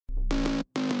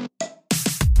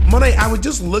Monet, I was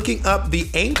just looking up the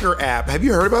Anchor app. Have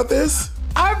you heard about this?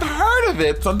 I've heard of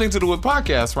it. Something to do with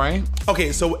podcasts, right?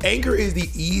 Okay, so Anchor is the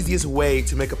easiest way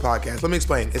to make a podcast. Let me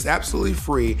explain. It's absolutely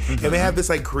free, and they have this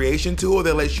like creation tool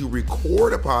that lets you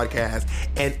record a podcast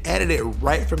and edit it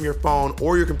right from your phone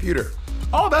or your computer.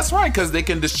 Oh, that's right, because they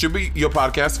can distribute your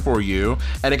podcast for you,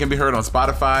 and it can be heard on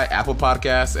Spotify, Apple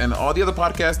Podcasts, and all the other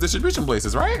podcast distribution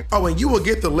places, right? Oh, and you will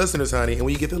get the listeners, honey. And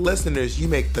when you get the listeners, you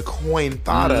make the coin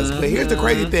fadas. But here's the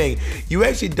crazy thing. You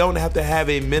actually don't have to have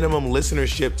a minimum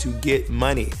listenership to get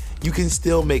money. You can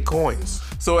still make coins.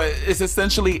 So it's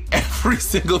essentially every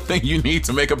single thing you need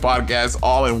to make a podcast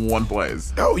all in one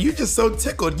place. Oh, you just so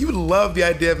tickled. You love the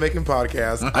idea of making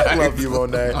podcasts. I love you,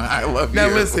 Monet. I love you. Now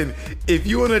listen, if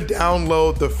you want to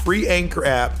download the free Anchor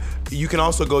app, you can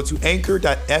also go to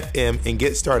anchor.fm and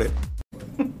get started.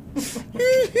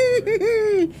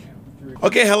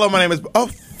 Okay, hello, my name is... Oh,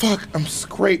 fuck, I'm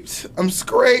scraped. I'm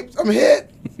hit.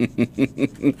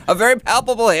 A very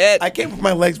palpable hit. I can't put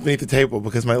my legs beneath the table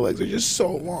because my legs are just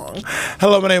so long.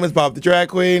 Hello, my name is Bob the Drag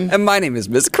Queen. And my name is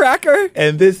Miss Cracker.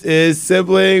 And this is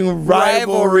Sibling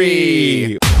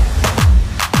Rivalry. Yeah.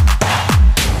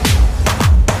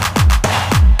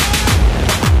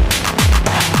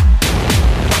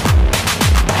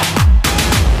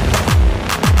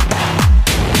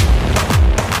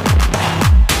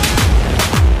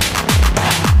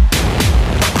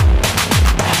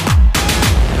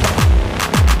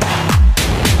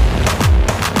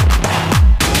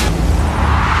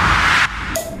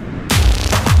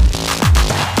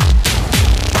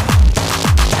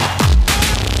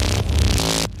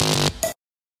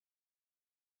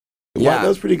 Wow, that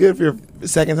was pretty good for your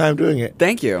second time doing it.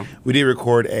 Thank you. We did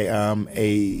record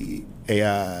a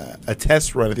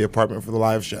test run at the apartment for the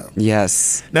live show.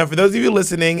 Yes. Now, for those of you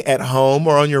listening at home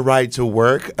or on your ride to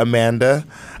work, Amanda,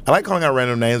 I like calling out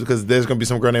random names because there's going to be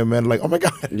some girl named Amanda like, oh my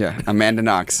God. Yeah, Amanda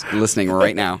Knox listening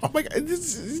right now. Oh my God,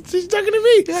 she's talking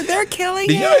to me. They're killing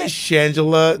Did you know that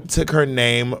Shangela took her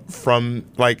name from,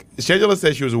 like, Shangela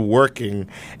said she was working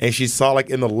and she saw, like,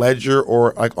 in the ledger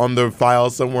or, like, on the file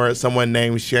somewhere, someone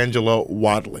named Shangela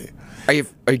Wadley. Are you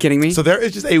kidding me? So there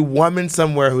is just a woman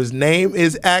somewhere whose name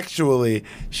is actually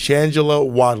Shangela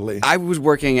Wadley. I was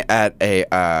working at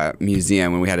a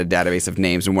museum when we had a database of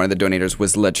names, and one of the donators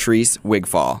was Latrice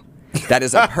Wigfall. That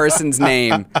is a person's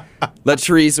name,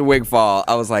 Latrice Wigfall.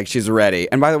 I was like, she's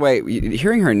ready. And by the way,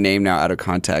 hearing her name now out of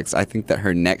context, I think that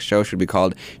her next show should be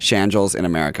called Shangels in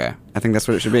America. I think that's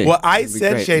what it should be. Well, I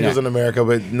said Shangels in America,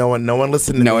 but no one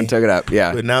listened to me. No one took it up.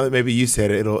 Yeah. But now that maybe you said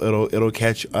it, it'll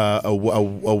catch a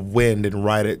wind and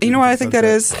ride it. You know what I think that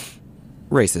is?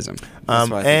 Racism.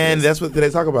 That's what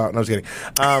today's talk about. No, I'm just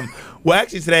kidding. Well,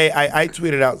 actually, today I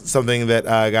tweeted out something that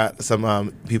got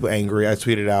some people angry. I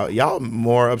tweeted out, y'all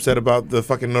more upset about the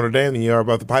fucking Notre Dame than you are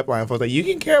about the pipeline. Folks, like, you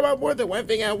can care about more than one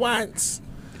thing at once.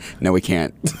 No, we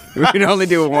can't. We can only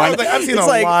do one. I was like, I've seen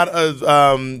lot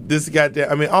of this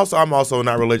goddamn. I mean, I'm also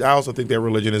not religious. I also think that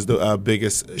religion is the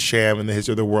biggest sham in the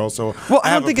history of the world. So, well, I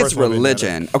don't think it's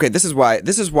religion. Okay, this is why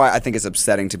I think it's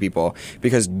upsetting to people,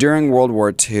 because during World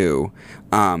War II,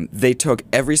 they took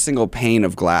every single pane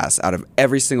of glass out of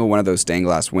every single one of those stained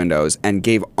glass windows and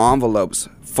gave envelopes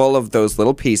full of those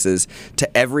little pieces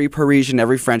to every Parisian,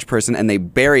 every French person, and they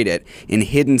buried it in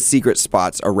hidden secret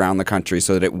spots around the country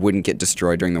so that it wouldn't get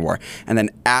destroyed during the war. And then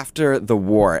after the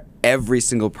war, every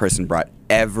single person brought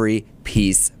every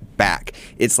piece back.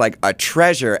 It's like a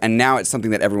treasure, and now it's something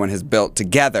that everyone has built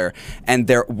together, and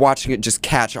they're watching it just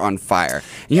catch on fire.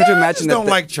 You have to imagine that. I don't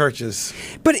like churches,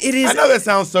 but it is. I know that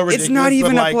sounds so ridiculous. It's not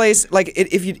even a place like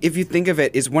if you think of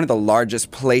it, it's one of the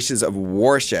largest places of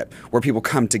worship where people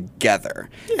come together,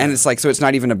 and it's like, so it's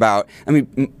not even about. I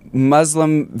mean,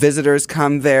 Muslim visitors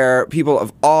come there. People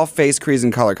of all faith, creeds,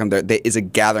 and color come there. There is a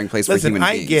gathering place for human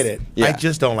beings. I get it. Yeah. I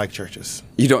just don't like churches.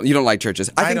 You don't like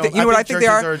churches. I think they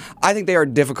are. I think they are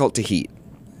difficult to heat,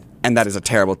 and that is a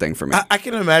terrible thing for me. I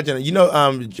can imagine. You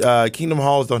know, Kingdom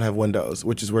Halls don't have windows,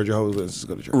 which is where Jehovah's Witnesses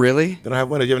go to church. Really? They don't have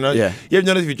windows. You ever noticed? Yeah. You ever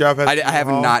noticed if you drive past? I have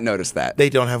not noticed that. They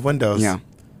don't have windows. Yeah.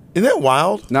 Isn't that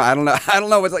wild? No, I don't know. I don't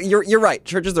know. It's like, you're right.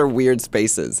 Churches are weird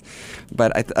spaces,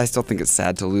 but I still think it's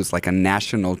sad to lose like a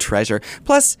national treasure.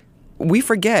 Plus, we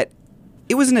forget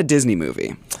it was in a Disney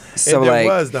movie. So there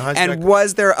was the Hunchback. And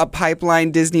was there a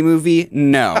pipeline Disney movie?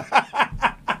 No.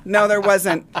 No, there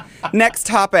wasn't. Next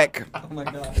topic. Oh my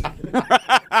God.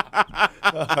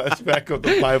 Hunchback of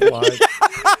the Pipeline.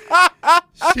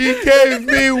 She gave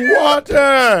me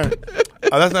water.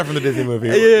 Oh, that's not from the Disney movie.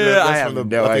 Yeah, I have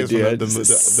no idea.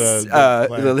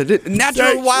 The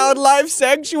Natural Wildlife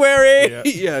Sanctuary.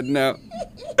 Yeah, no.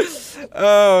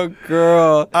 Oh,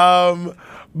 girl.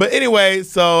 But anyway,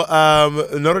 so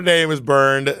Notre Dame is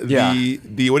burned. Yeah.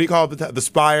 The what do you call it? The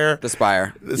spire. The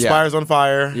spire. The spire's on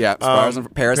fire. Yeah. Spires on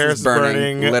Paris is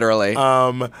burning. Literally.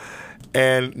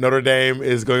 And Notre Dame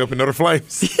is going up in Notre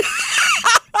Flames.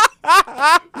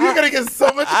 You're gonna get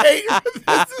so much hate for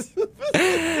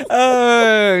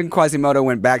this. Quasimodo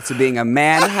went back to being a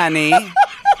man, honey.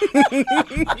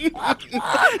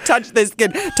 Touch this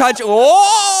skin. Touch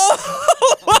all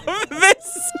of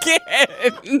this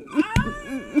skin.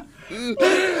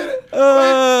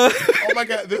 Oh my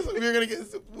God! We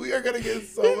are gonna get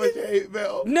so much hate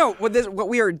mail. No, what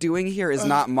we are doing here is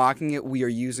not mocking it. We are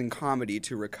using comedy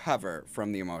to recover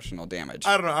from the emotional damage.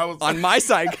 I don't know. I was on my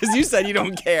side because you said you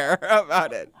don't care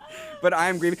about it, but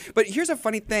I'm grieving. But here's a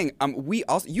funny thing.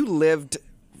 You lived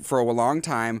for a long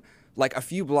time, like a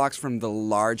few blocks from the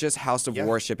largest house of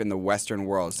worship in the Western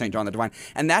world, St. John the Divine,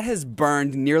 and that has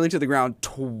burned nearly to the ground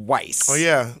twice. Oh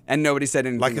yeah, and nobody said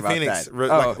anything like about Phoenix.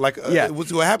 that.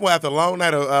 What's what happened after a long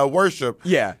night of worship?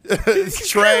 Yeah,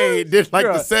 Trey did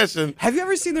girl, the session. Have you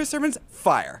ever seen their sermons?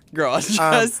 Fire, girl. It's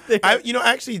just I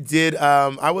actually did.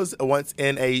 I was once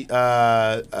in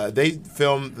a. They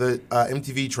filmed the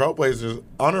MTV Trailblazers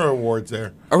Honor Awards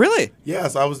there. Oh really? Yeah,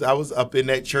 so I was up in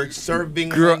that church serving.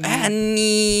 Girl,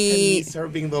 honey,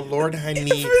 serving the Lord, honey.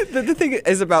 The thing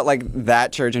is about like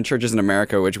that church and churches in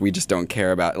America, which we just don't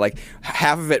care about. Like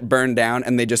half of it burned down,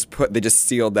 and they just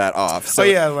sealed that off. So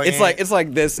it's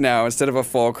like this now instead of a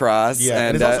full cross. Yeah,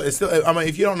 and it's still. I mean,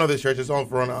 if you don't know this church, it's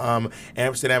on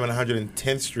Amsterdam and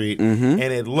 110th Street, and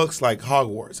it looks like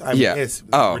Hogwarts. I mean, it's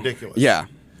ridiculous. Yeah.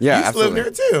 Yeah, you absolutely.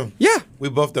 Live there too. Yeah, we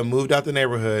both done moved out the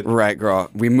neighborhood. Right, girl.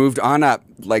 We moved on up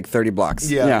like 30 blocks.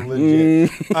 Yeah.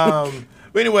 Legit. But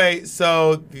anyway,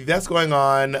 so that's going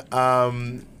on.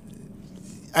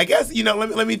 I guess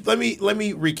let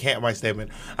me recant my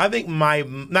statement. I think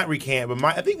not recant, but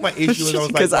I think my issue is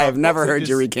because I have never heard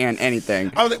you recant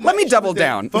anything. Let me double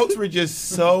down. Folks were just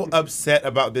so upset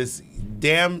about this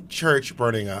damn church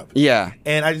burning up. Yeah,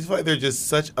 and I just feel like there's just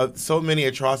so many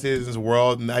atrocities in this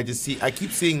world, and I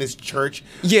keep seeing this church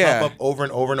pop up over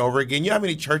and over and over again. You know how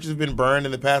many churches have been burned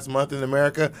in the past month in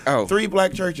America? 3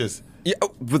 black churches. Yeah,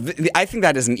 I think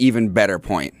that is an even better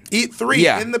point. 3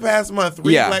 in the past month.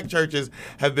 3 black churches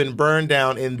have been burned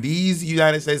down in these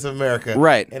United States of America.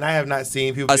 Right, and I have not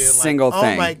seen people a single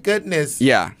thing. Oh my goodness.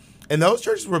 Yeah. And those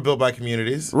churches were built by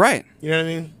communities. Right. You know what I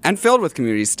mean? And filled with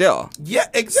communities still. Yeah,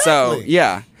 exactly. So,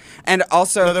 yeah. And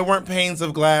also... No, there weren't panes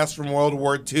of glass from World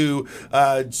War II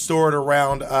stored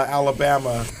around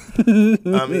Alabama.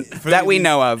 That we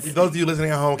know of. Those of you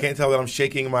listening at home can't tell that I'm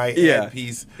shaking my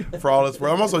headpiece for all this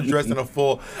work. I'm also dressed in I'm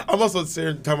also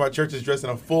talking about churches dressed in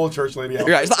a full church lady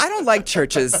outfit. Right. So I don't like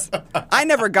churches. I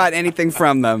never got anything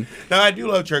from them. No, I do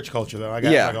love church culture, though. I'm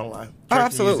not going to lie. Church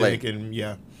absolutely. Music and,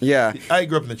 yeah. I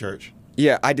grew up in the church.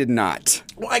 Yeah, I did not.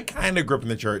 Well, I kind of grew up in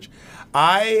the church.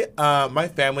 My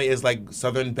family is like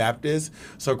Southern Baptist,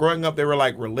 so growing up they were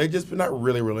like religious, but not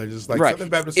really religious. Like right. Southern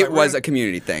Baptists, it was a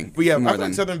community thing. But yeah, I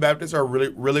think Southern Baptists are really,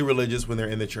 really religious when they're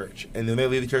in the church, and then they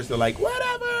leave the church. They're like,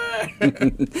 whatever.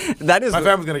 That is my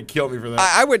family's gonna kill me for that.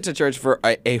 I went to church for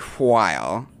a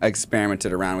while. I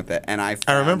experimented around with it, and I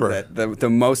remember that the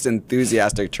most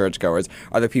enthusiastic churchgoers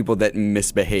are the people that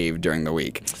misbehave during the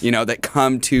week. You know, that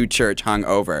come to church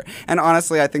hungover. And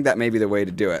honestly, I think that may be the way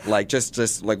to do it. Like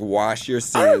just like wash your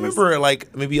sins. I remember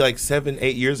maybe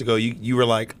 7-8 years ago, you were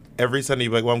like, every Sunday,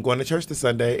 you'd be like, well, I'm going to church this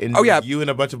Sunday. And you and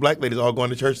a bunch of black ladies all going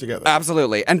to church together.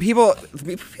 Absolutely. And people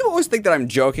always think that I'm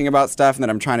joking about stuff and that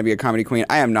I'm trying to be a comedy queen.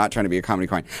 I am not trying to be a comedy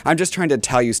queen. I'm just trying to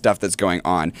tell you stuff that's going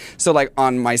on. So, like,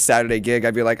 on my Saturday gig,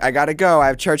 I'd be like, I got to go. I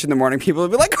have church in the morning. People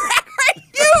would be like,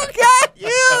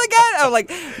 you again. I'm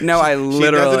like, no, I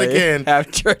literally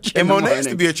have church in the morning. And Monet used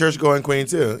to be a church-going queen,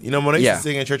 too. You know, Monet used to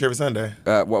sing in church every Sunday.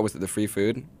 What was it, the free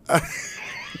food?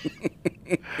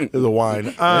 There's a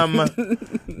wine.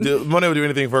 Monet would do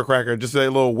anything for a cracker. Just a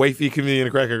little wafy comedian,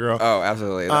 a cracker girl. Oh,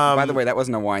 absolutely. By the way, that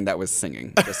wasn't a wine. That was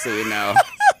singing. Just so you know.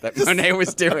 That Monet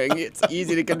was doing. It's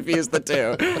easy to confuse the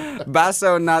two.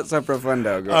 Basso not so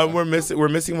profundo, girl. We're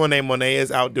missing Monet. Monet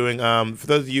is out doing. For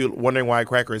those of you wondering why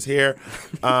Cracker is here,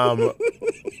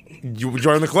 you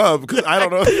join the club because I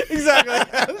don't know exactly.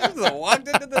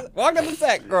 Walked in the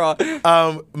set, girl.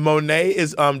 Monet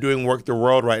is doing Work the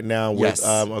World right now with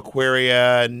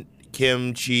Aquaria,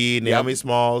 Kim Chi, Naomi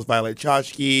Smalls, Violet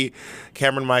Chachki,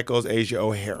 Cameron Michaels, Asia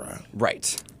O'Hara.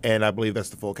 Right. And I believe that's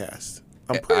the full cast.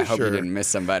 I'm pretty sure. I hope you didn't miss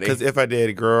somebody. Because if I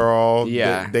did, girl,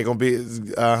 yeah, they gonna be,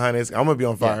 honey, I'm gonna be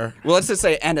on fire. Yeah. Well, let's just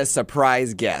say, and a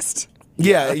surprise guest.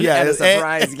 Yeah, yeah. And a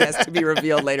surprise guest to be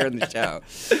revealed later in the show.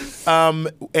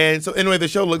 And so anyway, the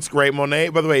show looks great. Monet,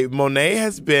 by the way, Monet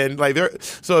has been like there.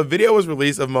 So a video was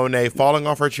released of Monet falling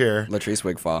off her chair. Latrice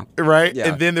Wigfall. Right? Yeah.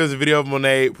 And then there's a video of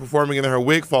Monet performing and then her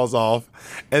wig falls off.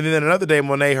 And then another day,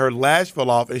 Monet, her lash fell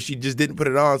off and she just didn't put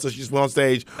it on. So she just went on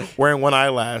stage wearing one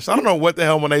eyelash. I don't know what the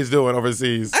hell Monet's doing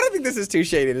overseas. I don't think this is too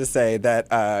shady to say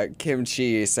that Kim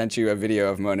Chi sent you a video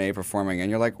of Monet performing, and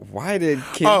you're like, why did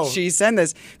Kim Chi send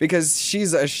this? Because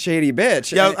she's a shady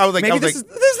bitch. Yeah, And I was like, maybe this is the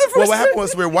first well, what happened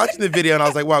was we were watching the video and I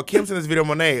was like, wow, Kim sent this video of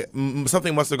Monet.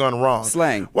 Something must have gone wrong.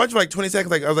 Slang. Watch for like 20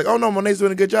 seconds. Like I was like, oh no, Monet's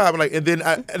doing a good job. And then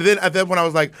at that point I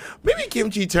was like, maybe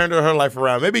Kim Chi turned her life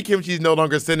around. Maybe Kim Chi's no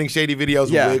longer sending shady videos.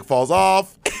 Yeah. Wig falls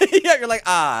off. Yeah, you're like,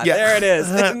 there it is.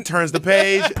 Turns the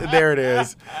page. There it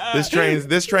is. This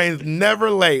train's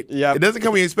never late. Yep. It doesn't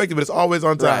come when you expect it, but it's always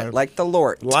on time. Right, like the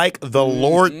Lord. Like the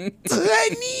Lord.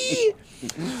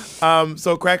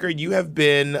 So Cracker, you have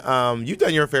been you've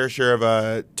done your fair share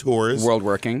of tours. World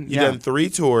working. You've done 3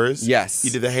 tours. Yes.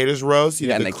 You did the Haters Roast. You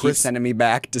did And the they keep sending me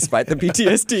back despite the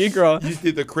PTSD, girl. You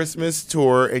did the Christmas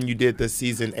tour and you did the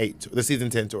season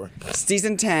 10 tour.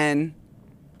 Season 10,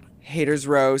 Haters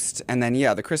Roast, and then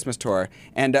the Christmas tour,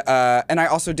 and I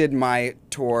also did my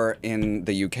tour in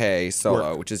the UK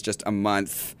solo, which is just a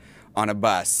month on a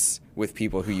bus with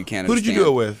people who you can't. Who did you do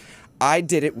it with? I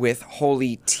did it with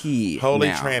Holy Tea. Holy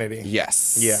now. Trinity.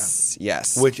 Yes. Yeah.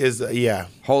 Yes. Which is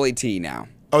Holy Tea now.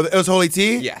 Oh, it was Holy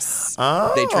Tea? Yes.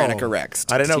 Oh. They Tranica Rex.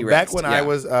 I didn't know. T-Rex. Back when I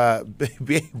was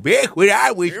back when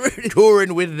I was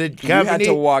touring with the company. You had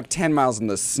to walk 10 miles in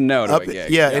the snow to a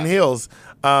gig. in hills.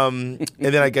 And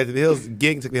then I got to the hills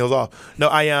gig and took the hills off.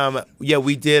 No,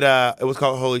 we did it was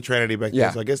called Holy Trinity back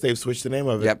then. So I guess they've switched the name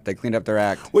of it. Yep, they cleaned up their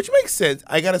act. Which makes sense.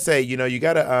 I gotta say, you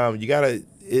gotta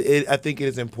I think it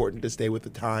is important to stay with the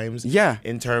times. Yeah.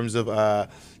 In terms of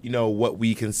what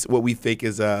we think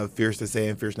is fierce to say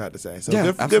and fierce not to say. So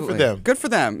good for them. Good for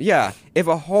them. Yeah. If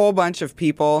a whole bunch of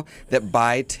people that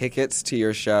buy tickets to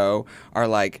your show are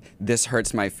like, this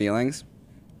hurts my feelings,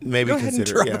 maybe go ahead and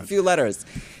consider drop a few letters.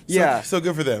 So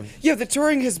good for them. Yeah, the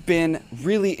touring has been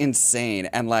really insane,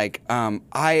 and like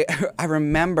I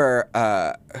remember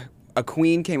a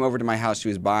queen came over to my house. She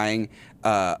was buying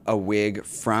a wig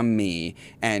from me,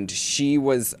 and she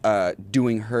was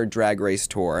doing her Drag Race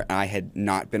tour. I had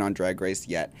not been on Drag Race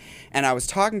yet, and I was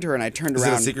talking to her, and I turned Is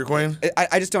around. it a secret queen?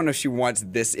 I just don't know if she wants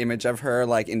this image of her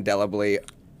like indelibly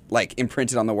like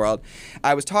imprinted on the world.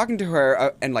 I was talking to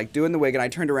her and like doing the wig, and I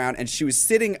turned around and she was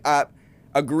sitting up,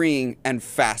 agreeing and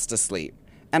fast asleep.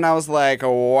 And I was like,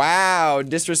 wow,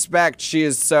 disrespect. She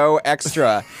is so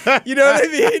extra. You know what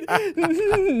I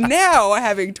mean? Now,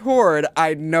 having toured,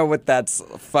 I know what that's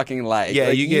fucking like. Yeah,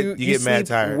 like, you get mad sleep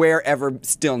tired. wherever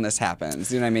stillness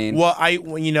happens. You know what I mean? Well,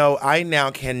 I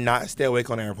now cannot stay awake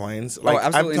on airplanes. Like,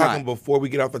 absolutely I'm talking not. before we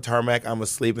get off the tarmac, I'm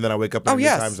asleep and then I wake up in a new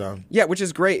time zone. Yeah, which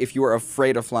is great if you are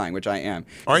afraid of flying, which I am.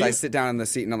 Are you? I sit down in the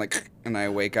seat and I'm like, and I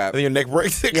wake up. And then your neck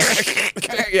breaks.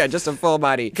 Yeah, just a full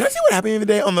body. Can I see what happened the other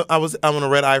day? I'm on a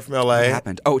red eye from LA. What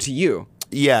happened? Oh, to you.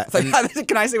 Yeah. It's like,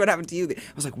 can I say what happened to you? I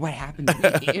was like, what happened to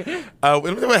me? Let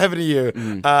me tell you what happened to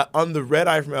you. On the red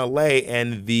eye from LA,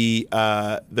 and the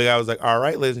guy was like, all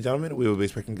right, ladies and gentlemen, we will be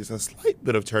expecting just a slight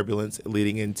bit of turbulence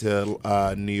leading into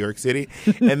New York City.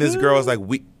 And this girl was like,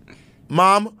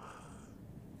 Mom,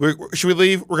 should we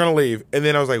leave? We're gonna leave. And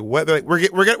then I was like, what? They're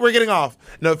like, we're getting off.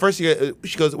 No, first she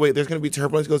goes, wait, there's gonna be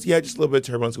turbulence. She goes, yeah, just a little bit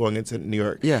of turbulence going into New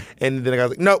York. Yeah. And then the guy's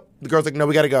like, no. The girl's like, no,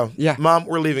 we gotta go. Yeah. Mom,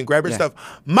 we're leaving. Grab your stuff.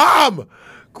 Mom,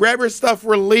 grab your stuff.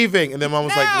 We're leaving. And then Mom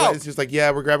was like, what? It's just like, yeah,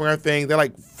 we're grabbing our things. They're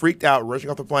like freaked out, rushing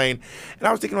off the plane. And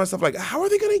I was thinking to myself, like, how are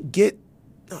they gonna get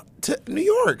to New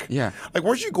York? Yeah. Like,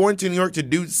 weren't you going to New York to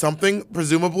do something?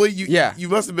 Presumably, you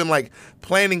must have been like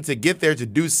planning to get there to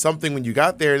do something when you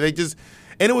got there.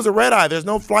 And it was a red eye. There's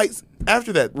no flights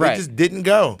after that. They just didn't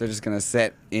go. They're just gonna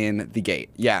sit in the gate.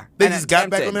 Yeah. They just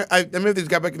got back on their. I mean, they just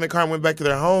got back in their car and went back to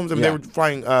their homes. I mean, they were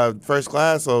flying first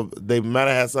class, so they might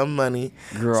have had some money.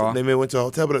 Girl. So they may have went to a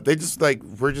hotel, but they just like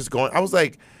we're just going. I was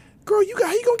like, girl, how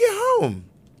you gonna get home?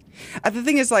 The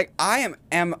thing is, like, I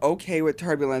am okay with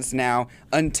turbulence now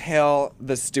until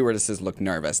the stewardesses look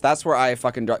nervous. That's where I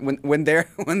fucking when they're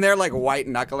like white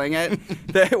knuckling it,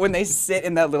 when they sit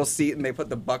in that little seat and they put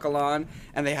the buckle on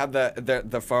and they have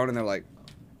the phone and they're like,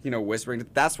 whispering.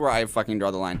 That's where I fucking draw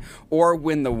the line. Or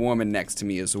when the woman next to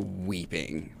me is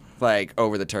weeping, like,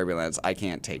 over the turbulence. I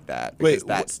can't take that because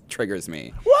that triggers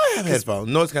me. Why have headphones?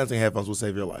 Noise canceling headphones will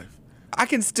save your life. I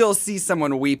can still see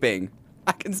someone weeping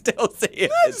I can still see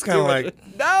it. It's kind of like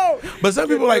no. But some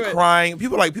people Couldn't like do it. crying.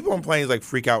 People on planes like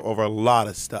freak out over a lot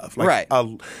of stuff. Like, Right.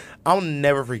 I'll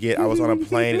never forget. I was on a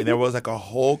plane and there was like a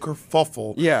whole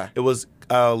kerfuffle. Yeah. It was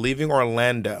leaving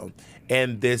Orlando,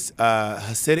 and this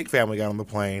Hasidic family got on the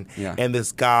plane. Yeah. And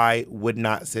this guy would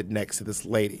not sit next to this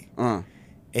lady. Uh,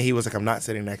 And he was like, I'm not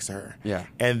sitting next to her. Yeah.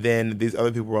 And then these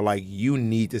other people were like, you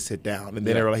need to sit down. And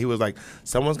then they were like, he was like,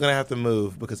 someone's going to have to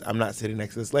move because I'm not sitting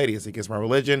next to this lady. It's against my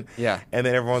religion. Yeah. And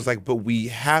then everyone was like, but we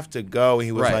have to go. And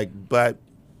he was Right. like, but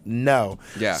no.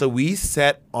 Yeah. So we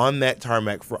sat on that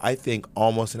tarmac for, I think,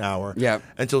 almost an hour. Yeah.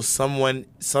 Until some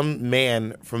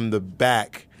man from the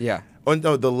back. Yeah. Oh,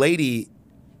 no, the lady.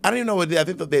 I don't even know what I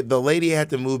think the lady had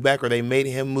to move back, or they made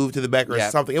him move to the back, or Yeah.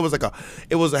 something. It was.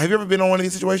 Have you ever been on one of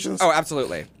these situations? Oh,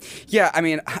 absolutely. Yeah, I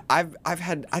mean, I've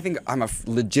had. I think I'm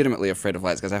legitimately afraid of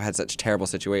flights because I've had such terrible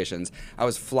situations. I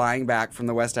was flying back from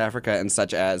the West Africa and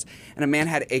a man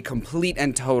had a complete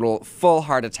and total full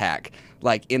heart attack,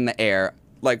 like in the air,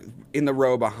 like in the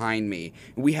row behind me.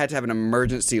 We had to have an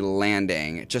emergency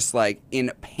landing, just like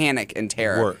in panic and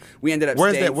terror. Work. We ended up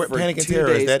Where's staying that? Where, for Panic and 2 Terror?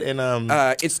 days. Is that in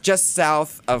It's just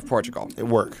south of Portugal.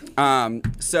 work?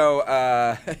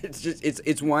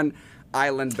 It's one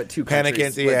island but two Panic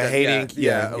countries. and Haiti.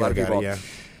 A lot of got it, people yeah.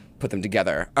 put them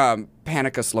together.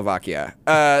 Panica Slovakia.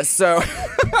 So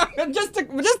just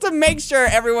to make sure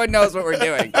everyone knows what we're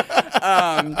doing. So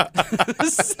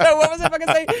what was I fucking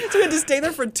saying? So we had to stay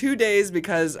there for 2 days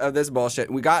because of this bullshit.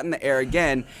 We got in the air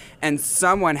again, and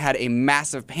someone had a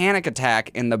massive panic attack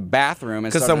in the bathroom.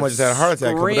 Because someone just had a heart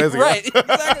attack a couple days ago. Right,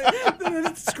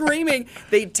 exactly. Screaming.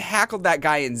 They tackled that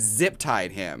guy and zip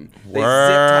tied him. They zip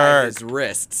tied his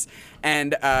wrists.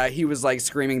 And he was like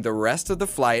screaming the rest of the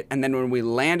flight. And then when we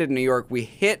landed in New York, we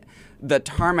hit the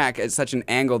tarmac at such an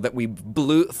angle that we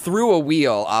threw a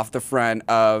wheel off the front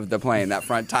of the plane, that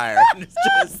front tire. It's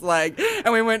just like,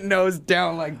 and we went nose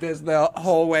down like this the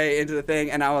whole way into the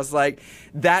thing. And I was like,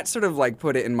 that sort of like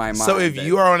put it in my mind. So if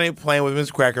you are on a plane with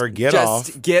Miss Cracker, get off.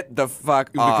 just get the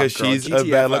fuck off, Because girl. she's a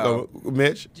bad luck.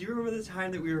 Mitch? Do you remember the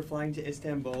time that we were flying to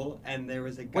Istanbul and there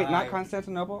was a guy... Wait, not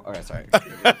Constantinople? Okay, sorry.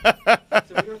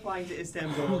 So we were flying to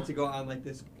Istanbul to go on like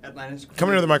this Atlantis cruise. Come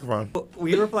into the microphone.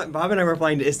 Bob and I were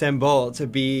flying to Istanbul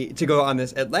to go on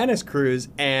this Atlantis cruise,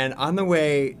 and on the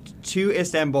way to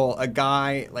Istanbul, a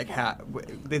guy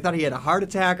they thought he had a heart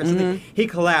attack or something. He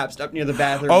collapsed up near the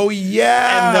bathroom. Oh,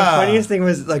 yeah. And the funniest thing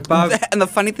was like Bob. And the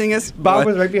funny thing is, Bob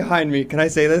was right behind me. Can I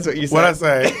say this? What you said? What'd I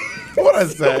say? What'd I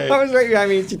say? I was right behind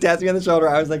me. She tapped me on the shoulder.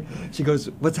 I was like, she goes,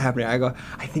 "What's happening?" I go,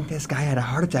 "I think this guy had a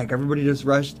heart attack." Everybody just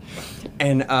rushed,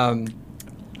 and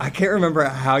I can't remember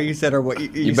how you said or what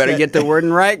you better said. get the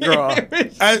wording right, girl.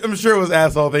 I'm sure it was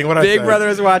asshole thing. What I Big say? Brother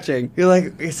is watching. You're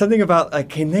like something about like,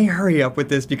 can they hurry up with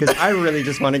this because I really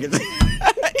just want to get.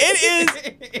 It is.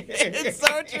 It's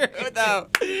so true, though.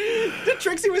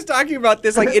 Trixie was talking about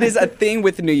this. Like, it is a thing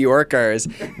with New Yorkers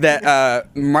that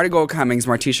Marty Gold Cummings,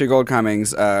 Martisha Gold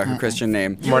Cummings, her Christian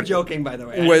name, You were joking, by the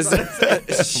way.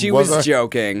 she Was I? was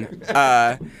joking.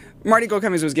 Marty Gold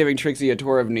Cummings was giving Trixie a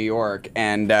tour of New York,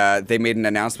 and they made an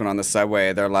announcement on the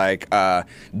subway. They're like,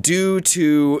 due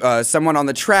to someone on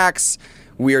the tracks,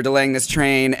 we are delaying this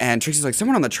train. And Trixie's like,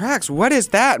 someone on the tracks? What is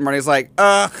that? And Marty's like,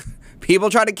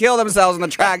 people try to kill themselves on the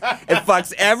track. It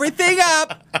fucks everything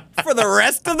up for the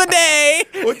rest of the day.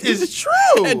 Which is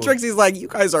true. And Trixie's like, you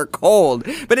guys are cold.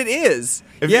 But it is.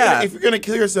 If you're gonna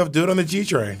kill yourself, do it on the G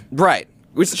train. Right.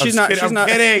 Which she's not. kidding, She's I'm not.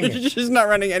 kidding. She's not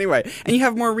running anyway. And you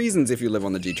have more reasons if you live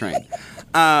on the G train.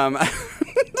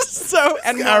 So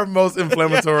and Our most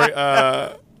inflammatory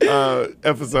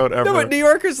episode ever. no, but New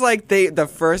Yorkers like the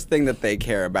first thing that they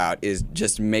care about is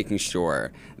just making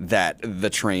sure that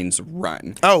the trains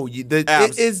run. Oh, it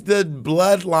is the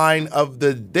bloodline of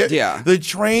Yeah. The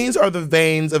trains are the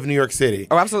veins of New York City.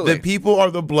 Oh, absolutely. The people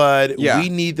are the blood. Yeah. We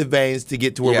need the veins to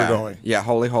get to where Yeah. we're going. Yeah,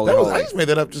 holy, I holy. just made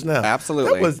that up just now.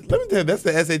 Absolutely. Let me tell you, that's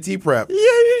the SAT prep. Yeah,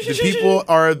 The people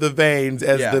are the veins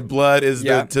as Yeah. the blood is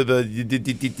Yeah. to the.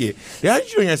 Yeah, how'd you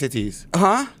do in your SATs?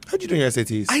 Huh? How'd you do in your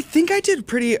SATs? I think I did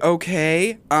pretty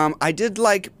okay. I did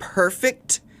like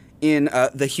perfect in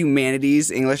the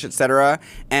humanities, English, etc.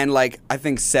 And like I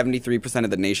think 73% of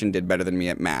the nation did better than me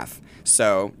at math.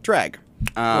 So drag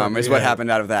is what yeah. happened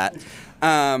out of that.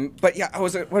 But yeah, what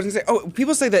was I going to say? Oh,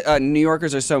 people say that New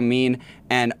Yorkers are so mean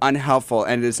and unhelpful,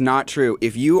 and it is not true.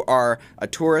 If you are a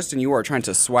tourist and you are trying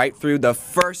to swipe through, the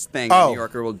first thing a Oh. New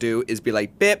Yorker will do is be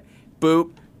like, bip,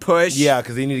 boop, push. Yeah,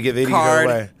 because they need to get Card.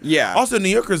 away. Yeah. Also, New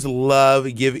Yorkers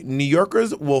love giving. New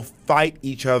Yorkers will fight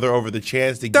each other over the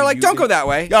chance to. They're give like, you don't go that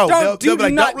way. Yo, Don't- they'll be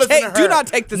like, not don't listen take- to her. do not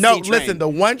take the No, C train. listen. The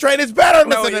one train is better.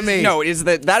 No, listen to me. No, it is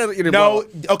that No,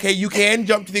 okay, you can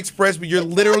jump to the express, but you're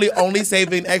literally only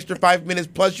saving an extra 5 minutes.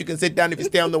 Plus, you can sit down if you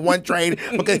stay on the one train.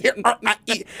 Because here,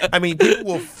 I mean, people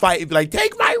will fight. Be like,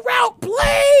 take my route,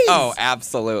 please. Oh,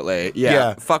 absolutely. Yeah.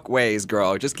 Yeah. Fuck ways,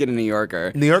 girl. Just get a New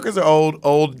Yorker. New Yorkers are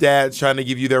old dads trying to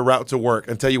give you their route to work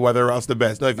and tell you why their route's the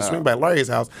best. No, if you swing by Larry's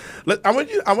house, I want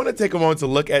to take a moment to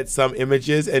look at some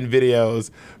images and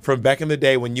videos from back in the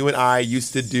day when you and I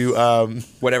used to do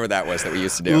Whatever that was that we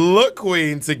used to do. Look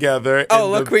Queen together. Oh,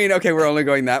 in Look the- Queen. Okay, we're only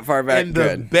going that far back. In the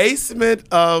Good. basement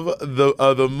of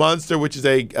the Munster, which is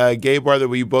a gay bar that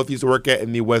we both used to work at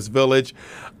in the West Village,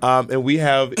 and we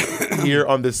have here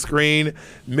on the screen,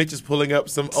 Mitch is pulling up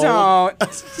some old.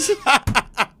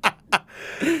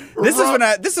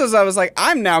 This was I was like,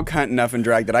 I'm now cunt enough in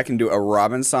drag that I can do a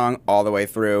Robin song all the way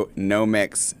through, no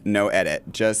mix, no edit.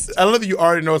 Just I love that you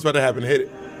already know what's about to happen. Hit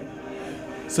it.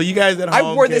 So you guys at home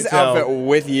I wore this can't tell. outfit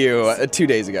with you 2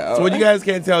 days ago. So what you guys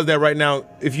can't tell is that right now,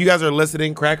 if you guys are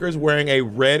listening, Cracker's wearing a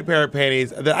red pair of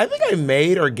panties that I think I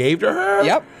made or gave to her.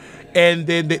 Yep. And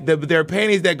then there are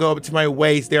panties that go up to my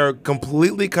waist. They are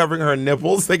completely covering her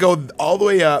nipples. They go all the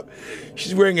way up.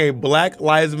 She's wearing a black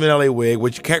Liza Minnelli wig,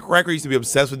 which Cracker used to be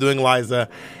obsessed with doing Liza.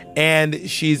 And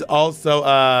she's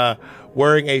also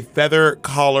wearing a feather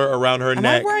collar around her Am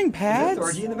neck. I wearing pads?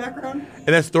 Thorgy in the background? And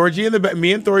that's Thorgy in the back.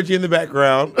 Me and Thorgy in the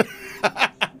background.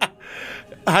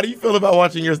 How do you feel about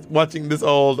watching this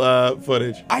old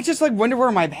footage? I just like wonder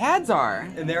where my pads are.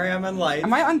 And there I am on light.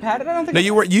 Am I unpadded? I don't think. No,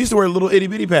 you used to wear little itty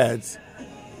bitty pads.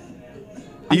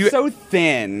 I'm so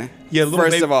thin. Yeah, little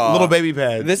First baby, of all, little baby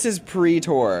pads. This is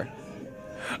pre-tour.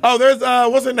 Oh, there's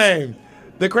what's her name?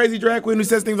 The crazy drag queen who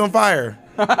sets things on fire.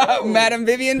 Madam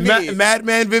Vivian V.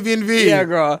 Madman Vivian V. Yeah,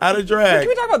 girl. Out of drag. Can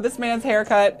we talk about this man's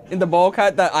haircut in the bowl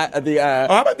cut? Oh, how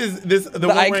about the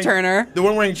one Ike wearing, Turner? The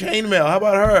one wearing chainmail. How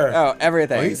about her? Oh,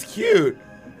 everything. Oh, he's cute.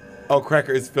 Oh,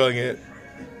 Cracker is feeling it.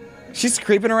 She's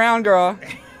creeping around, girl.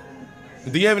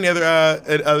 Do you have any other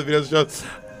videos to show?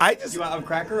 I just. Do you want a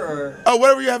cracker or? Oh,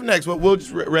 whatever you have next. We'll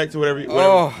just react to whatever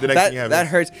the next thing you have. that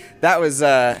hurts. That was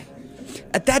at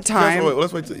that time.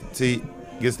 Let's wait till he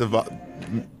gets the.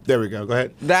 There we go. Go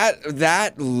ahead.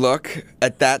 That look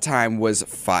at that time was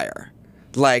fire.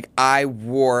 Like I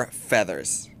wore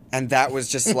feathers, and that was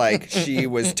just like she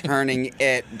was turning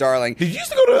it, darling. Did you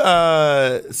used to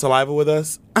go to Saliva with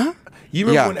us? Uh-huh. You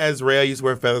remember Yeah. when Azrael used to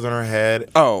wear feathers on her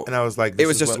head? Oh, and I was like, it this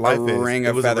was is just what a life is. ring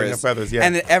It of was feathers. a ring of feathers, yeah.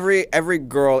 And then every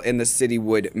girl in the city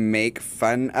would make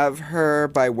fun of her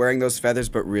by wearing those feathers,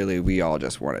 but really we all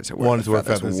just wanted to wear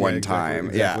feathers yeah, one exactly, time.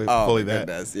 exactly. Yeah. Oh Fully my that.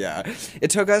 goodness. Yeah. It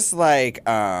took us like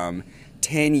 10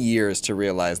 years to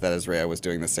realize that Azrael was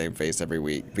doing the same face every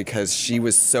week because she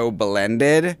was so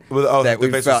blended The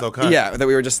face was so cunt. yeah, that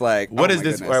we were just like, What oh is my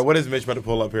this? goodness. All right, what is Mitch about to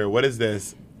pull up here? What is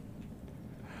this?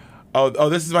 Oh,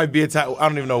 this is my I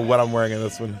don't even know what I'm wearing in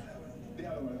this one.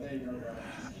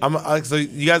 So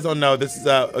you guys don't know. This is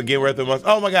again we're at the most.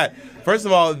 Oh my God! First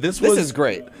of all, this is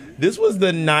great. This was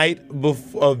the night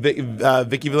before Vicky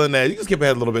Villanez. You can skip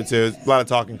ahead a little bit too. It's a lot of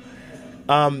talking.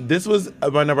 This was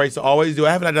my number I used to always do.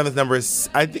 I haven't done this number.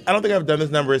 I don't think I've done this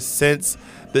number since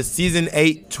the season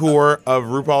 8 tour of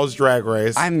RuPaul's Drag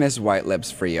Race. I miss white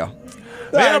lips for you.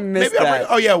 Maybe I miss that.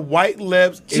 oh yeah, white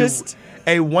lips. Just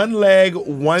a one leg,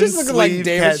 one just looking like sleeve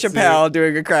David catsuit. Chappelle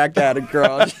doing a cracked addict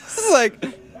girl. Just like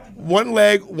One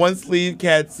leg, one sleeve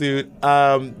catsuit.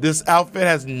 This outfit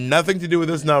has nothing to do with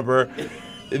this number.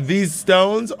 These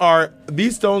stones are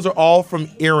all from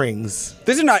earrings.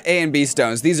 these are not A and B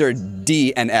stones. These are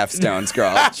D and F stones,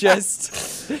 girl.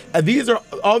 Just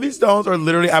All these stones are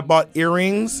literally. I bought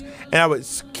earrings and I would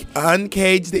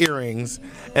uncage the earrings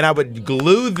and I would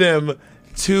glue them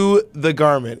to the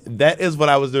garment. That is what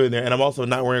I was doing there. And I'm also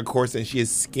not wearing a corset and she is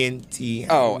skinty.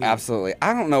 oh, absolutely.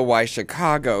 I don't know why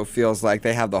Chicago feels like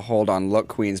they have the hold on look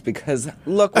queens because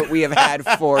look what we have had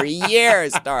for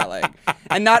years, darling.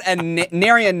 And not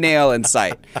nary a nail in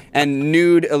sight. And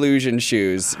nude illusion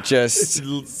shoes. Just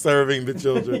Serving the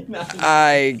children.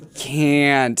 I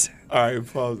can't. All right,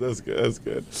 pause. That's good. That's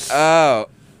good. Oh.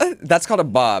 That's called a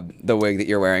bob, the wig that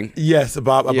you're wearing. Yes, a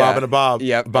bob and a bob.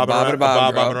 Yep, bobbing a bob and a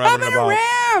bob, girl. bobbing around.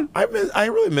 Bobbing around. I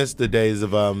really miss the days of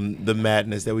the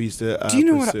madness that we used to Do you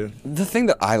know pursue. what? The thing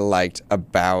that I liked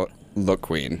about Look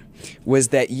Queen was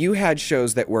that you had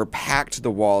shows that were packed to the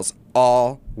walls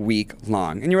all week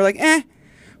long, and you were like, eh.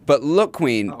 But Look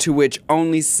Queen, to which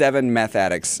only 7 meth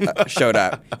addicts showed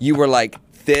up, you were like,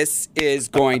 this is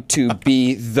going to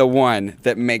be the one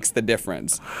that makes the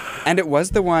difference. And it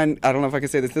was the one, I don't know if I can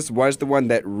say this, this was the one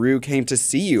that Rue came to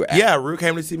see you at. Yeah, Rue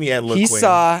came to see me at Look He Queen.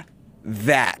 saw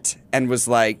that and was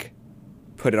like,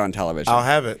 put it on television. I'll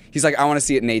have it. He's like, I want to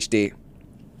see it in HD.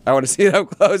 I want to see it up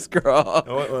close, girl.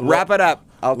 Wrap it up.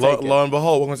 I'll take it. Lo and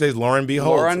behold, what I'm going to say is Lauren B.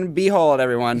 Holt. Lauren Behold,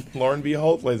 everyone. Lauren B.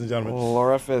 Holt, ladies and gentlemen.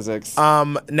 Laura Physics.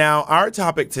 Now, our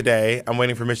topic today, I'm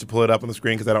waiting for Mitch to pull it up on the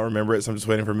screen because I don't remember it, so I'm just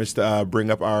waiting for Mitch to bring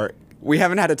up our... We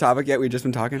haven't had a topic yet. We've just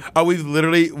been talking. Oh,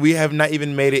 we have not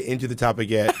even made it into the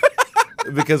topic yet.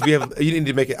 Because you need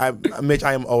to make it. Mitch,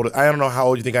 I am old. I don't know how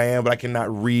old you think I am, but I cannot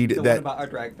read So that. what about our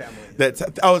drag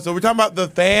family? So we're talking about the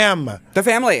fam. The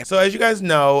family. So as you guys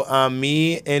know,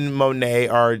 me and Monet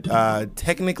are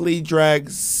technically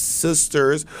drag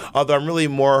sisters, although I'm really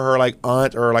more her like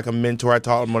aunt or like a mentor. I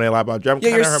taught Monet a lot about drag. I'm Yeah,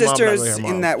 kinda your her mom, not sisters really her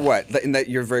mom. in that what? In that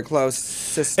you're very close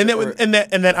sister. And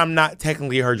then I'm not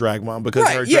technically her drag mom because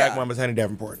Right, her yeah. drag mom is Honey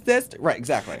Davenport. sister. Right,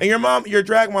 exactly. And your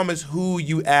drag mom is who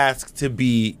you ask to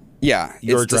be. Yeah,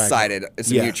 Your it's drag decided. mom.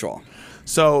 It's Yeah. mutual.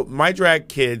 So my drag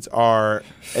kids are,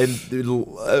 and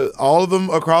all of them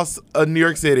across New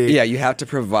York City. Yeah, you have to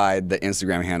provide the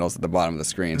Instagram handles at the bottom of the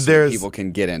screen so There's- people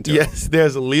can get into it. Yes,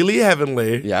 there's Lily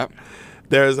Heavenly. Yep.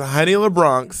 There's Honey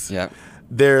LeBronx. Yep.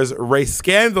 There's Ray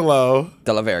Scandalo.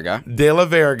 De La Verga. De La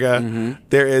Verga.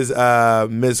 There is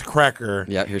Ms. Cracker.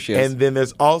 Yep, here she is. And then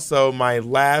there's also my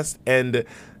last and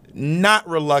not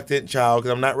reluctant child,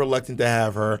 because I'm not reluctant to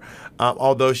have her,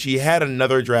 although she had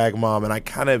another drag mom, and I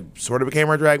kind of sort of became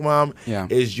her drag mom, Yeah.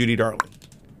 is Judy Darling.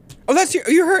 Oh, that's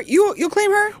you'll claim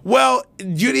her? Well,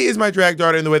 Judy is my drag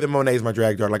daughter in the way that Monet is my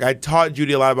drag daughter. Like, I taught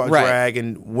Judy a lot about Right. drag,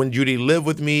 and when Judy lived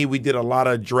with me, we did a lot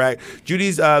of drag.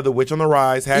 Judy's the Witch on the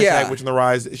Rise, hashtag Yeah. Witch on the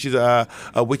Rise. She's a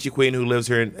witchy queen who lives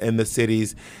here in the city.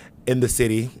 It's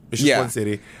just Yeah. one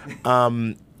city.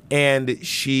 And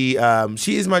she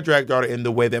is my drag daughter in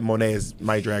the way that Monet is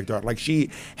my drag daughter. Like, she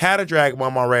had a drag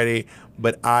mom already,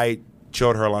 but I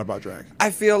showed her a lot about drag.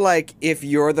 I feel like if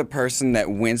you're the person that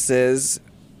winces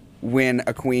when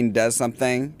a queen does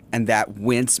something and that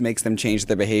wince makes them change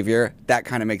their behavior, that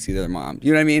kind of makes you their mom.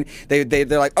 You know what I mean?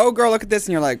 They're like, oh, girl, look at this.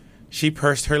 And you're like, She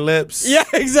pursed her lips. yeah,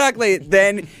 exactly.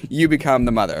 Then you become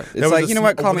the mother. It's like, you know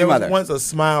what? Call me mother. There was once a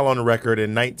smile on the record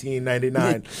in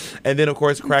 1999. And then, of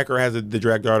course, Cracker has the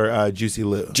drag daughter, Juicy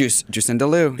Lou. Jacinda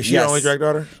Lou. Is she the only drag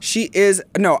daughter? She is.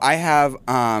 No, I have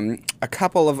a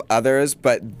couple of others,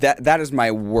 but that is my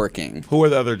working. Who are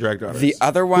the other drag daughters? The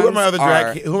other Who are my ones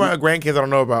other who are my grandkids I don't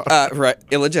know about? Right,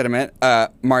 illegitimate.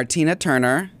 Martina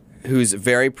Turner, who's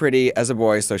very pretty as a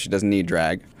boy, so she doesn't need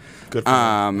drag. Good for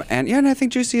her. And I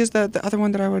think Juicy is the other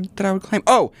one that I would claim.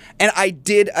 Oh, and I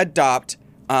did adopt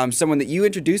someone that you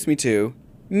introduced me to,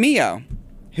 Mio,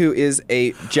 who is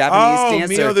a Japanese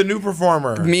dancer. Mio, the new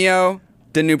performer. Mio,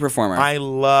 the new performer. I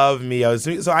love Mio.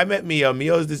 So I met Mio.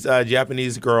 Mio is this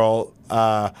Japanese girl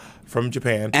from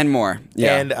Japan. and more.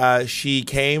 Yeah. And she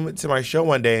came to my show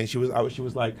one day, and she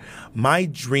was like, my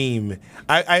dream.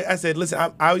 I said, listen,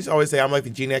 I always say, I'm like the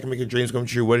genie. I can make your dreams come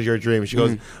true. What is your dream? She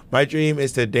goes, my dream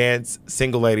is to dance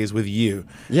single ladies with you.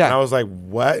 Yeah. And I was like,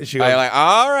 what? And she goes, I'm like,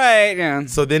 all right. Yeah.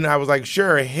 so then I was like,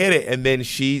 sure, hit it. And then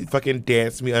she fucking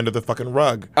danced me under the fucking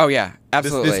rug. Oh yeah,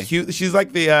 absolutely. This cute. She's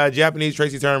like the Japanese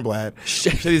Tracy Turnblad.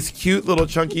 She's this cute little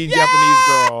chunky Japanese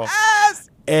girl.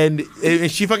 And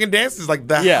she fucking dances like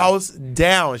the Yeah. house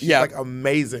down. She's Yeah. like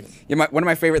amazing. Yeah, one of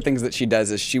my favorite things that she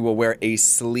does is she will wear a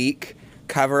sleek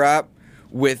cover up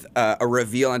with a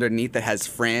reveal underneath that has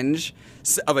fringe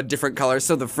of a different color,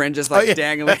 so the fringe is like yeah.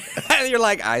 dangling. And you're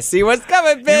like, I see what's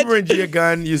coming, You bitch. remember when Gia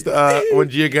Gunn used to when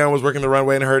Gia Gunn was working the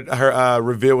runway and her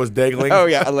reveal was dangling? Oh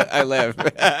yeah, I live.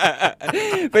 But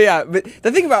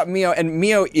the thing about Mio, and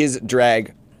Mio is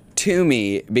drag to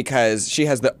me because she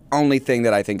has the only thing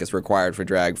that I think is required for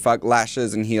drag. Fuck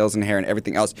lashes and heels and hair and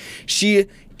everything else. She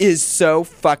is so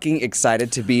fucking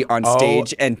excited to be on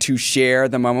stage and to share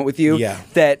the moment with you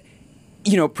that,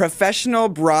 you know, professional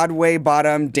Broadway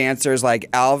bottom dancers like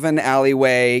Alvin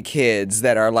Alleyway kids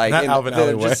that are like, Not Alvin that are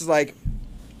Alleyway. just like,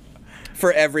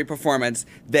 for every performance,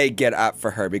 they get up for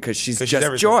her because she's 'Cause she's just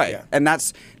everything, joy. yeah. And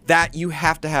that's you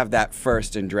have to have that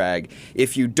first in drag.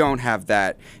 If you don't have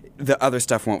that, the other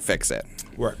stuff won't fix it.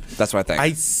 Work. That's what I think.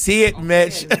 I see it,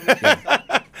 Mitch.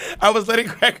 I was letting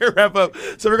Cracker wrap up.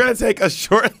 So we're going to take a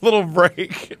short little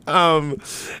break.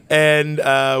 And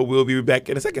we'll be back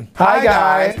in a second. Hi,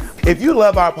 guys. If you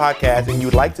love our podcast and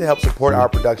you'd like to help support our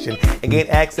production and gain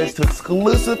access to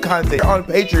exclusive content on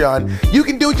Patreon, you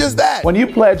can do just that. When you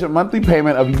pledge a monthly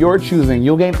payment of your choosing,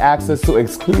 you'll gain access to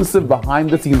exclusive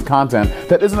behind-the-scenes content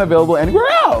that isn't available anywhere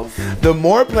else. The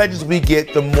more pledges we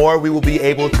get, the more we will be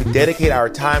able to dedicate our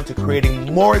time to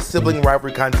creating more sibling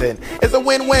rivalry content. It's a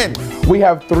win-win. We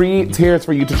have 3 tiers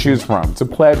for you to choose from to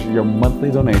pledge your monthly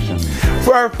donation.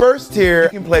 For our first tier, you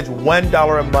can pledge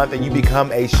 $1 a month and you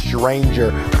become a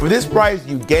stranger. For this price,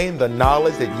 you gain the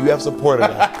knowledge that you have supported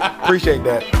us. Appreciate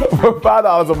that. For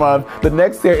 $5 a month, the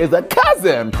next tier is a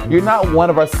cousin. You're not one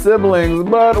of our siblings,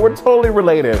 but we're totally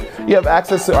related. You have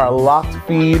access to our locked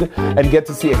feed and get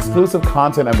to see exclusive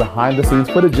content and behind-the-scenes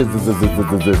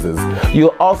footages.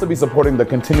 You'll also be supporting the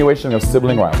continuation of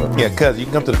sibling rivalry. Yeah, cuz you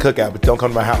can come to the cookout, but don't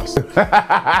come to my house.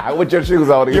 With your shoes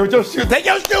on. With your shoes. Take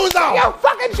your shoes off. Your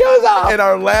fucking shoes off. And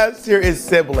our last tier is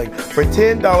sibling. For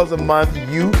 $10 a month,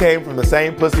 you came from the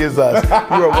same pussy as us.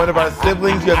 You are one of our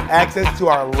siblings. You have access to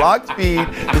our locked feed,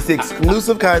 to see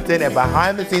exclusive content and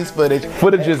behind-the-scenes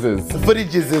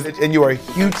footages, and you are a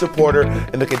huge supporter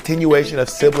in the continuation of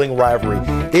sibling rivalry.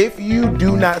 If you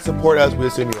do not support us, we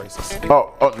assume you're racist.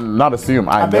 Oh, not assume.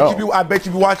 I know. I bet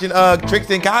you be watching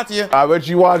Trixie and Katya. I bet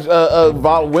you watch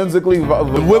Whimsically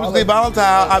Volatile.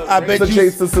 I bet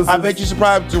you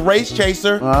subscribe to Race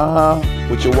Chaser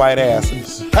with your white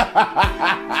asses.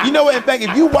 You know what? In fact,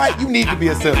 if you white, you need to be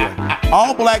a sibling.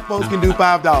 All black folks can do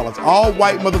 $5. All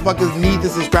white motherfuckers need to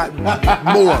subscribe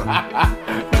more.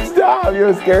 Stop!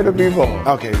 You're scared of people.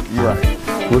 Okay, you're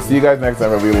right. We'll see you guys next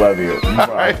time, and we love you. Bye.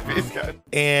 All right, peace, guys.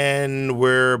 And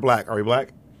we're black. Are we black?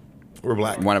 We're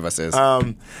black. One of us is.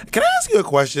 Can I ask you a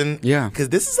question? Yeah. Because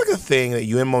this is like a thing that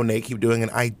you and Monet keep doing,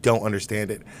 and I don't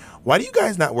understand it. Why do you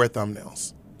guys not wear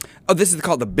thumbnails? Oh, this is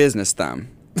called the business thumb.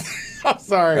 I'm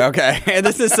sorry. Okay,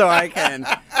 this is so I can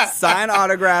sign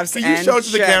autographs. Can you and show it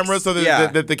to the checks. camera so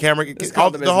that the camera can It's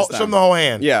called the business show them thumb. the whole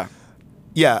hand? Yeah.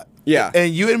 Yeah. Yeah.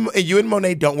 And you and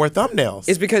Monet don't wear thumbnails.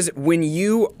 It's because when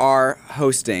you are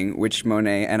hosting, which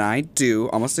Monet and I do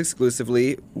almost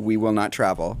exclusively, we will not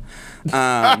travel.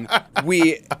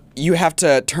 You have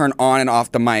to turn on and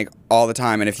off the mic all the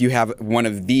time, and if you have one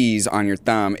of these on your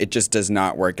thumb, it just does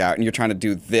not work out. And you're trying to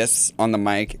do this on the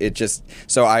mic,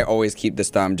 so I always keep this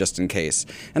thumb just in case.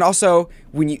 And also,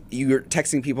 when you're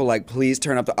texting people like, please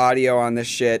turn up the audio on this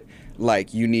shit.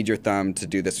 Like, you need your thumb to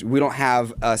do this. We don't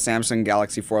have a Samsung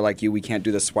Galaxy 4 like you. We can't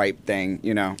do the swipe thing,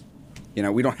 You know,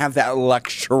 we don't have that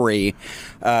luxury.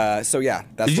 So, yeah,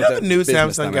 that's Did you what know the new business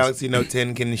Samsung thumb Galaxy Note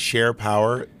 10 can share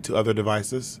power to other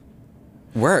devices?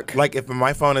 Work. Like, if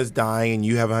my phone is dying and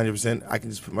you have 100%, I can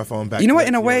just put my phone back. You know what? to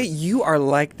In a way, yours. you are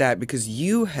like that because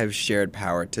you have shared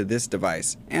power to this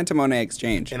device and to Monet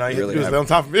Exchange. And all you really have to do is lay on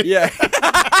top of it. Yeah.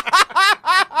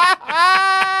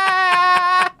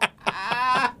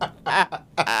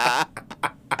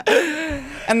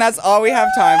 And that's all we have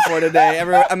time for today.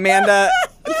 Amanda,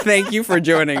 thank you for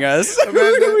joining us.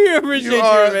 Amanda, we appreciate you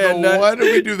are Amanda. the one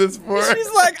we do this for.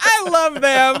 She's like, I love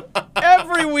them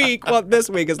every week. Well, this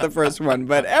week is the first one,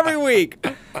 but every week.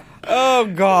 Oh,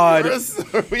 God.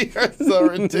 We are so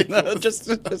ridiculous.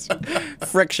 just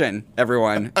friction,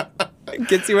 everyone. It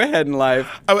gets you ahead in life.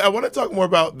 I want to talk more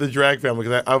about the drag family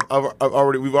because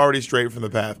we've already strayed from the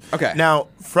path. Okay. Now,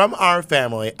 from our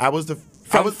family,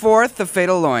 From Fourth, the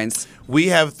Fatal Loins. We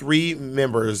have 3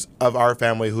 members of our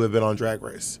family who have been on Drag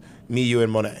Race. Me, you, and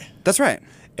Monet. That's right.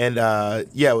 And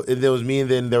there was me,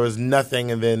 and then there was nothing,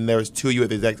 and then there was 2 of you at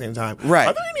the exact same time. Right.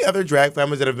 Are there any other drag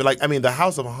families that have been like? I mean, the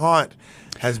House of Haunt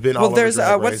has been all over there's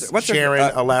Drag Race. what's Sharon,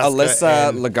 her, Alaska, Alyssa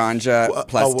and, Laganja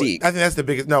Plastique. I think that's the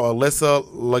biggest. No, Alyssa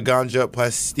Laganja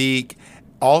Plastique.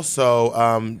 Also,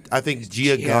 I think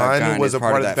Gia Gunn was is a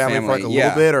part of the that family for like a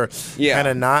Yeah. little bit, or Yeah. kind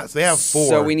of not. So they have 4.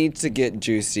 So we need to get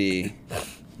Juicy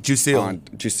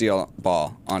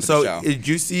Ball onto the show. Is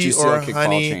Juicy Juicy or kick ball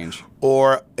Honey, change.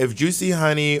 or if Juicy,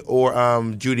 Honey, or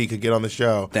Judy could get on the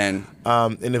show, Then-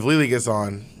 and if Lily gets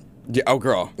on. Yeah, oh,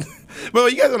 girl.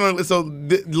 But you guys don't know. So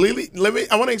Lily,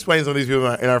 I want to explain some of these people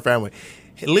in our family.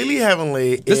 Lily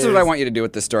Heavenly. This is what I want you to do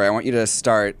with this story. I want you to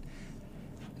start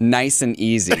nice and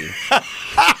easy.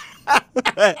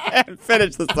 And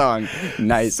finish the song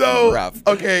nice and rough.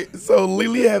 Okay, so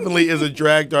Lily Heavenly is a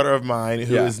drag daughter of mine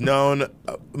who is known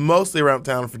mostly around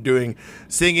town for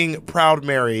singing Proud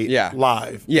Mary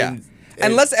live. Yeah.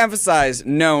 And let's emphasize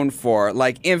known for,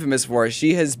 like infamous for,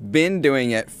 she has been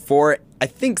doing it for, I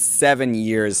think, 7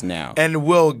 years now. And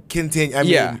will continue. I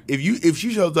mean, Yeah. if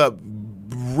she shows up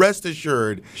rest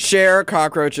assured, Cher,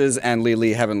 Cockroaches, and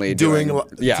Lily Heavenly doing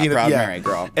Proud yeah. Mary,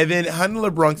 girl. And then Honey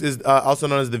LeBronx is also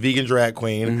known as the vegan drag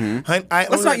queen.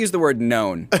 Let's not use the word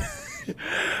known.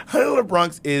 Honey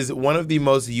LeBronx is one of the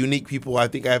most unique people I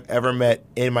think I've ever met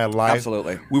in my life.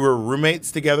 Absolutely. We were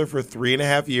roommates together for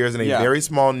 3.5 years in a very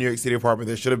small New York City apartment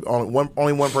that should have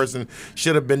only one person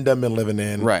should have been living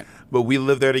in. Right. But we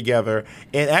lived there together,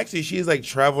 and actually, she's like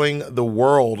traveling the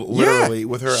world literally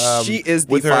with her. She is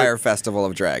the Fire Festival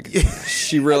of drag.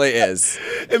 She really is.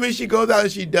 I mean, she goes out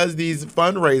and she does these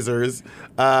fundraisers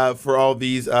for all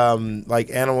these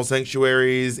like animal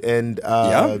sanctuaries and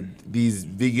these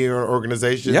vegan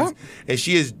organizations. Yeah. And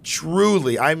she is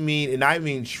truly, I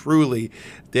mean truly,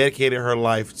 dedicated her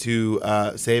life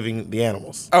to saving the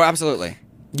animals. Oh, absolutely.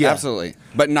 Yeah. Absolutely.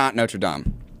 But not Notre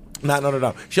Dame. Not Notre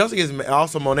Dame. She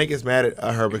also Monet gets mad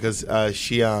at her because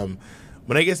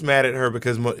Monet gets mad at her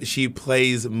because she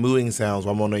plays mooing sounds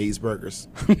while Monet eats burgers.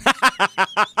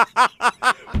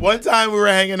 One time we were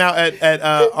hanging out at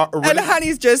and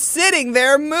Honey's just sitting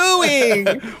there mooing.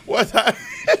 One time,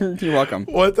 you're welcome.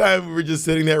 One time we were just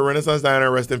sitting there at Renaissance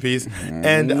Diner, rest in peace,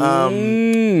 and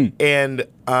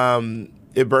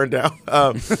it burned down.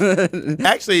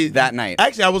 Actually, that night.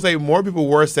 Actually, I would say more people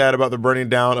were sad about the burning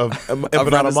down of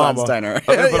Empanada Mama. Diner. Of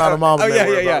Empanada Mama. Oh,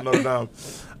 yeah. Notre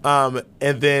Dame.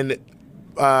 And then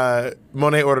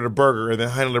Monet ordered a burger, and then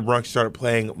Honey LeBronx started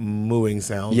playing mooing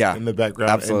sounds in the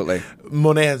background. Absolutely. And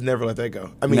Monet has never let that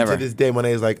go. I mean, never. to this day,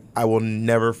 Monet is like, I will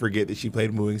never forget that she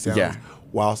played mooing sounds. Yeah.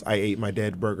 Whilst I ate my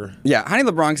dead burger. Yeah, Honey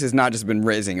LeBronx has not just been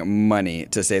raising money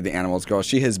to save the animals, girl.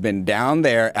 She has been down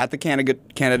there at the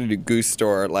Canada Goose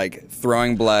store, like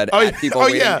throwing blood at people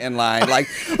waiting in line. Like,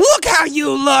 look how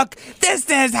you look. This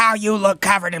is how you look,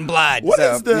 covered in blood. What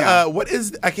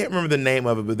is I can't remember the name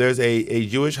of it, but there's a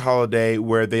Jewish holiday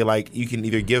where they like you can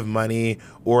either give money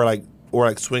or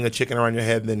swing a chicken around your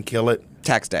head and then kill it.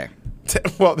 Tax day.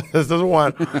 Well, this is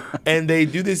one, and they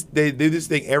do this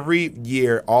thing every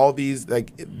year. All these people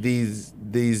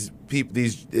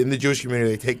in the Jewish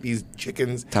community, they take these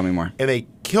chickens. Tell me more. And they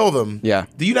kill them. Yeah.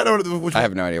 Do you not know which I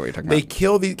have no idea what you're talking They about.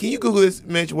 kill these. Can you Google this,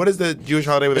 Mitch? What is the Jewish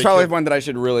holiday where There's they probably kill? one that I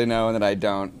should really know and that I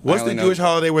don't. What's the Jewish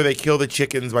holiday where they kill the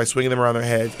chickens by swinging them around their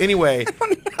heads? Anyway,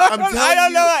 I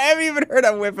don't know. I haven't even heard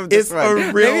a whiff of this it's one.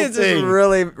 a real Maybe it's thing. just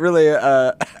really,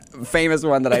 really famous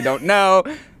one that I don't know.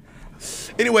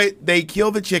 Anyway, they kill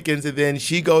the chickens, and then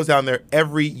she goes down there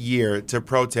every year to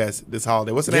protest this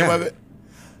holiday. What's the name of it?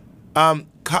 Can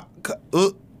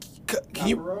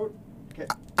you?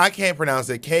 I can't pronounce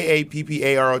it.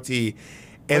 Kapparot.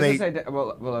 And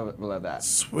We'll have that.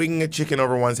 Swinging a chicken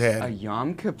over one's head. A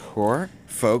Yom Kippur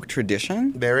folk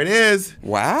tradition? There it is.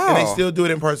 Wow. And they still do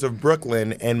it in parts of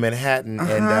Brooklyn and Manhattan,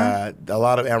 and a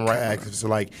lot of animal rights activists are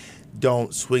like,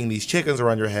 don't swing these chickens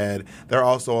around your head. There are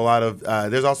also a lot of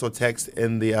there's also text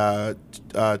in the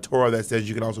Torah that says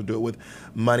you can also do it with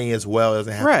money as well. It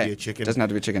doesn't have to be a chicken. Doesn't have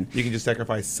to be a chicken. You can just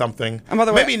sacrifice something. And by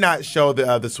the way, maybe not show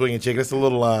the swinging chicken. It's a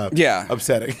little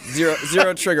upsetting.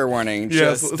 Zero trigger warning.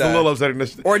 Yeah, it's a little upsetting.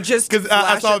 Or just because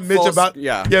I saw Mitch Mitch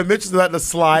is about to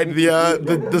slide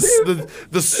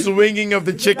the swinging of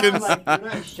the chickens. They're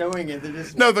not showing it. They're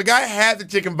just No, the guy had the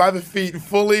chicken by the feet,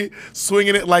 fully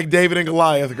swinging it like David and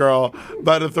Goliath, girl.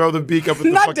 About to throw the beak up at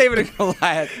the Not David and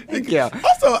Goliath. Thank you.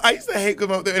 Also, I used to hate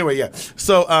them up there. Anyway, yeah.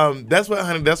 So that's what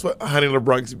Honey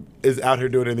LeBronx is out here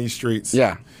doing in these streets.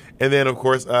 Yeah. And then, of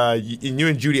course, you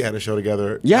and Judy had a show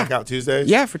together. Yeah. Knockout Tuesdays.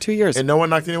 Yeah, for 2 years. And no one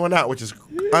knocked anyone out, which is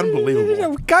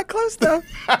unbelievable. Got close though.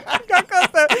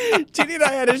 Judy and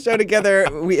I had a show together.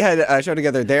 We had a show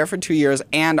together there for 2 years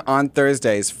and on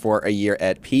Thursdays for a year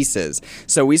at Pieces.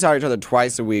 So we saw each other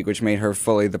twice a week, which made her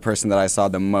fully the person that I saw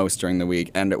the most during the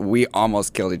week. And we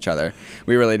almost killed each other.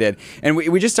 We really did. And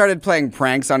we just started playing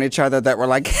pranks on each other that were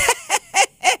like...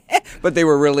 But they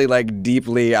were really like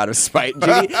deeply out of spite.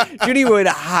 Judy would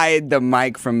hide the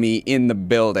mic from me in the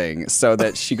building so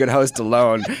that she could host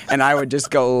alone, and I would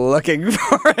just go looking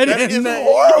for it. That is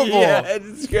horrible. Yeah,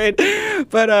 it's great.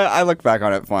 But I look back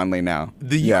on it fondly now.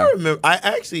 Do you remember? I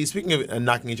actually, speaking of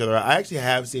knocking each other out, I actually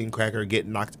have seen Cracker get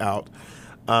knocked out.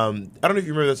 I don't know if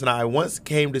you remember this or not. I once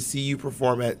came to see you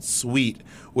perform at Sweet,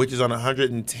 which is on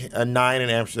 109 in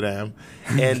Amsterdam,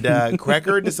 and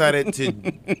Cracker decided to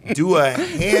do a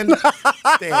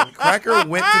handstand. Cracker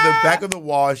went to the back of the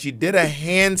wall and she did a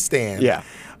handstand. Yeah.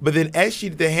 But then as she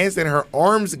did the handstand, her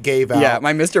arms gave out. Yeah,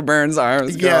 my Mr. Burns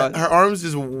arms. Yeah, girl. her arms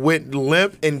just went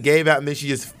limp and gave out, and then she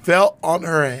just fell on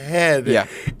her head. Yeah.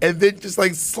 And then just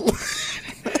like...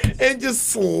 and just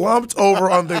slumped over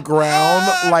on the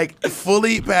ground, like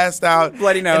fully passed out.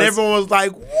 Bloody nose. And everyone was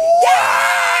like, "What?"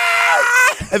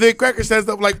 And then Cracker says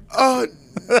something like, "Oh."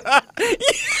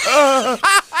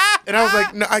 And I was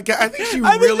like, no, I think she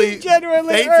I think really she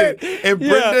genuinely fainted. hurt. And Yeah.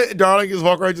 Brenda Darling is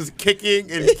walking around just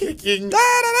kicking and kicking.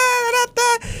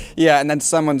 Yeah, and then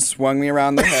someone swung me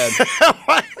around the head.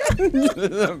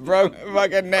 Broke my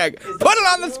fucking neck. Put it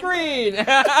on the screen.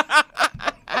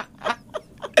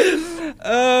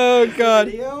 Oh God.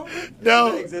 Video?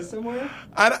 No. Does it exist somewhere?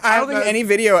 I don't think any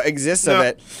video exists of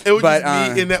it. It was but,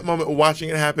 just me in that moment watching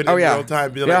it happen oh, in yeah. real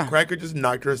time. Being Yeah. like, Cracker just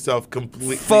knocked herself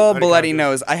completely full bloody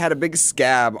unconscious. nose. I had a big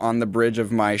scab on the bridge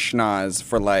of my schnoz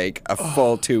for like a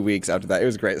full 2 weeks after that. It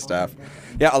was great stuff.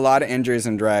 Yeah, a lot of injuries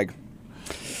in drag.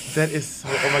 That is so,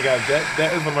 oh my God,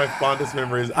 that is one of my fondest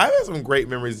memories. I've had some great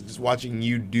memories just watching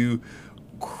you do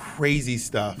crazy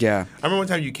stuff. Yeah. I remember one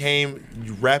time you came,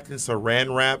 you wrapped in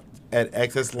saran wrap at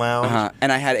Excess Lounge.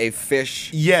 And I had a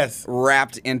fish Yes.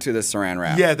 wrapped into the saran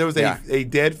wrap. Yeah, there was Yeah. a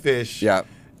dead fish. Yeah.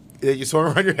 That you swung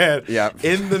around your head. Yep.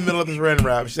 In the middle of the saran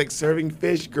wrap. She's like serving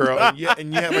fish, girl. And you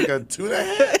had like a tuna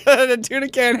head. a tuna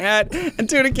can hat and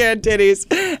tuna can titties,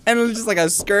 and it was just like a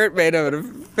skirt made out of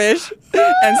fish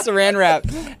and saran wrap.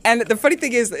 And the funny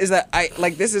thing is that I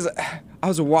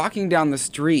was walking down the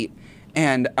street,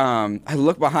 and I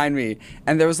look behind me,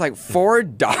 and there was like 4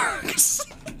 dogs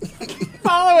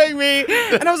following me,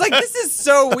 and I was like, "This is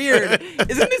so weird.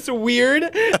 Isn't this weird?"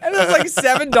 And there was like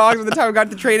 7 dogs by the time I got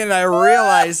to the train, and I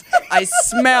realized I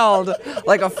smelled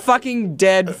like a fucking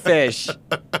dead fish.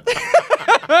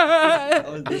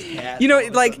 Oh, this cat. You know,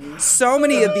 like so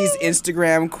many of these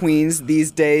Instagram queens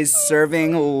these days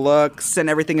serving looks and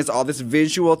everything is all this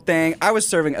visual thing. I was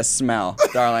serving a smell,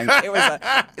 darling.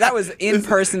 That was in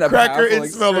person a Cracker powerful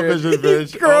and smell-o-vision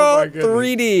experience. fish. Girl, Oh my goodness.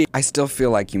 3D. I still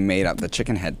feel like you made up the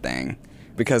chicken head thing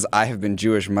because I have been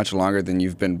Jewish much longer than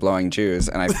you've been blowing Jews,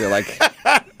 and I feel like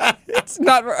it's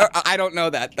not. I don't know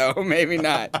that though. Maybe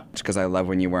not. Just because I love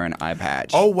when you wear an eye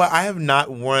patch. Oh, well, I have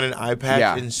not worn an eye patch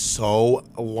Yeah. in so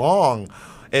long.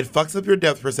 It fucks up your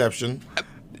depth perception.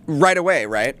 Right away,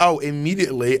 right? Oh,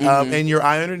 immediately. And your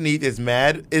eye underneath is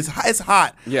mad. It's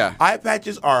hot. Yeah. Eye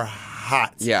patches are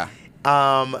hot. Yeah.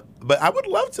 But I would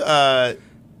love to.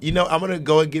 I'm gonna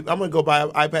go buy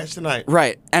an eye patch tonight.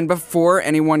 Right. And before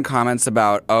anyone comments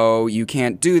about, oh, you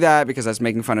can't do that because that's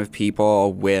making fun of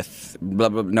people with blah,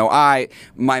 blah, no eye,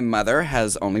 my mother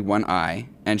has only one eye,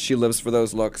 and she lives for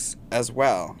those looks as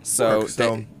well. So, Works,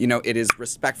 though. it is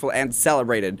respectful and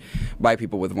celebrated by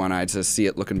people with one eye to see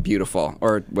it looking beautiful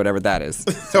or whatever that is.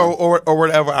 So or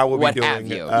whatever I will What be doing have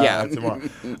you, yeah. tomorrow.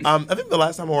 I think the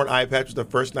last time I wore an eye patch was the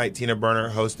first night Tina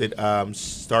Burner hosted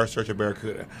Star Search of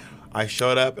Barracuda. I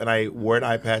showed up and I wore an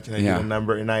eye patch and I Yeah. did a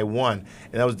number and I won.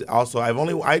 And that was also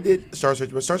I did Star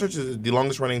Search, but Star Search is the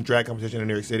longest running drag competition in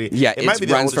New York City. Yeah, it might be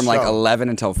the runs oldest from like show. 11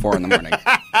 until 4 in the morning.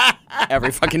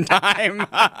 Every fucking time.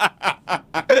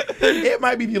 It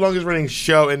might be the longest running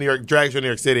show in New York, drag show in New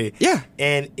York City. Yeah.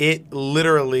 And it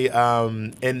literally,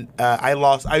 I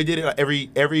lost. I did it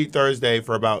every Thursday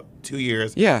for about 2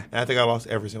 years. Yeah. And I think I lost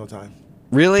every single time.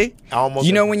 Really? Almost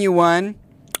You know every- when you won,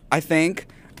 I think,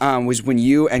 was when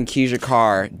you and Keisha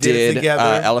Carr Did it did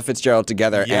together. Ella Fitzgerald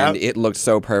together, Yep. and it looked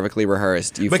so perfectly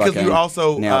rehearsed. You Because fucking we were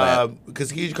also, nailed it.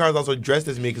 because Keisha Carr was also dressed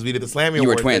as me because we did the Slammy You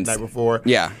were Awards twins. the night before.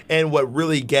 Yeah. And what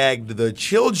really gagged the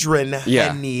children,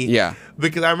 Yeah. Henny, Yeah.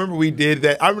 because I remember we did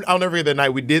that. I'll never forget that night.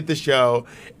 We did the show,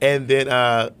 and then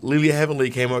Lilia Heavenly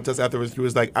came up to us afterwards. She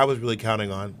was like, I was really counting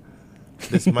on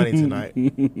this money tonight.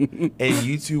 And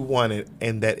you two won it,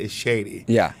 and that is shady.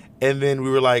 Yeah. And then we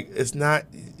were like, it's not,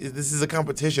 this is a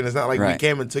competition. It's not like we Right.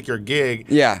 came and took your gig.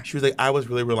 Yeah. She was like, I was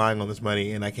really relying on this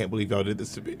money, and I can't believe y'all did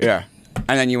this to me. Yeah.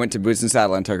 And then you went to Boots and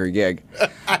Saddle and took her gig.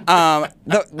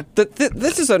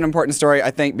 This is an important story,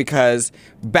 I think, because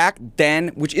back then,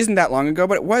 which isn't that long ago,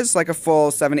 but it was like a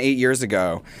full 7-8 years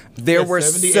ago, there Yeah, were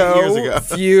 78 so years ago.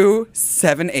 few,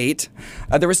 7-8,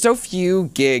 there were so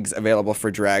few gigs available for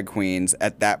drag queens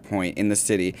at that point in the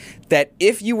city that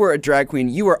if you were a drag queen,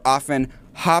 you were often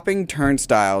hopping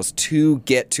turnstiles to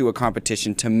get to a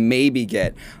competition to maybe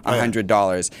get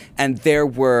 $100. And there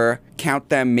were, count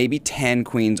them, maybe 10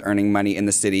 queens earning money in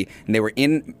the city. And they were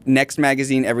in Next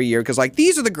Magazine every year because, like,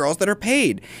 these are the girls that are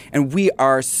paid. And we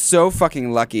are so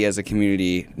fucking lucky as a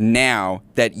community now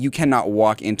that you cannot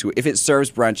walk into, if it serves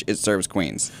brunch, it serves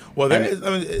queens. Well,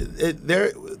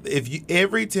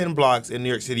 every 10 blocks in New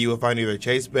York City, you will find either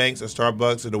Chase Banks, a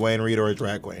Starbucks, a Dwayne Reed, or a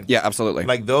drag queen. Yeah, absolutely.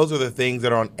 Like, those are the things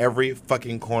that are on every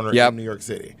fucking corner Yep. in New York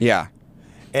City. Yeah.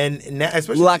 And now,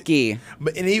 especially Lucky.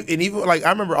 But and even like I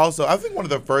remember also, I think one of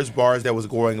the first bars that was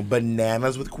going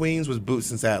bananas with queens was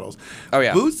Boots and Saddles. Oh,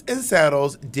 yeah. Boots and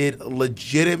Saddles did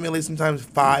legitimately sometimes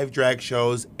 5 drag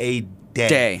shows a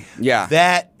day. Yeah.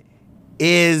 That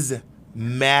is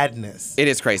madness. It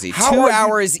is crazy. How 2 are you-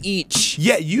 hours each.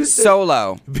 Yeah, you said-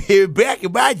 Solo. Back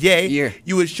in my day, Yeah.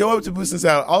 you would show up to Boost and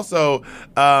Sound. Also,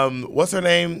 what's her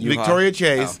name? Yuha. Victoria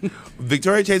Chase.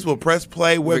 Victoria Chase will press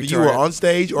play whether you were Victoria. on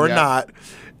stage or Yeah.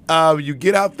 not. You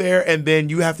get out there and then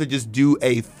you have to just do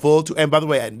a full and by the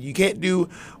way, you can't do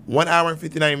 1 hour and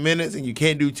 59 minutes and you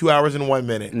can't do 2 hours and 1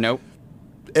 minute. Nope.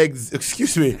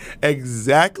 Excuse me,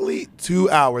 exactly 2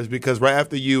 hours because right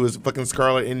after you is fucking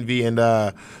Scarlet Envy and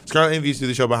Scarlet Envy used to do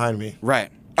the show behind me. Right.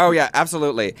 Oh yeah,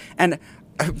 absolutely. And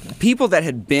people that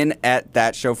had been at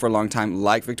that show for a long time,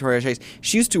 like Victoria Chase,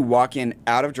 she used to walk in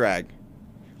out of drag,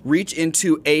 reach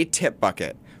into a tip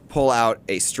bucket, pull out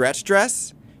a stretch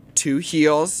dress, 2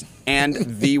 heels, and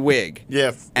the wig.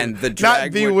 Yes. And the Not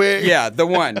drag the would- wig. Yeah, the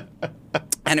one.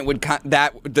 And it would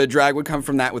the drag would come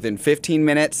from that within 15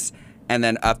 minutes, and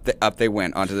then up they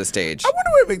went onto the stage. I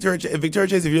wonder where Victoria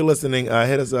Chase, if you're listening,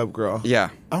 hit us up, girl. Yeah.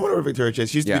 I wonder where Victoria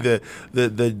Chase. She used to be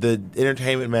the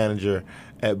entertainment manager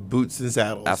at Boots and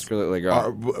Saddles. Absolutely,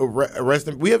 girl.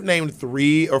 We have named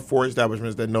 3 or 4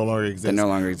 establishments that no longer exist. That no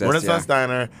longer exist, Renaissance yeah.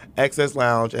 Diner, XS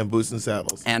Lounge, and Boots and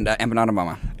Saddles. And Empanada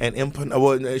Mama. And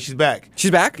well, no, she's back.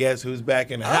 She's back? Guess who's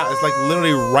back in the house? It's like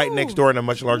literally right next door in a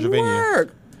much larger venue.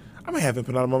 Work. I might have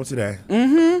Empanada Mama today.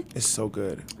 Mm-hmm. It's so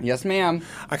good. Yes, ma'am.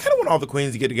 I kind of want all the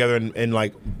queens to get together and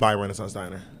like buy Renaissance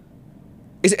Diner.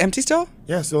 Is it empty still?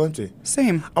 Yeah, it's still empty.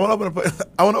 Same. I want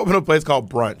to open a place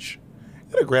called Brunch.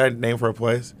 Is that a great name for a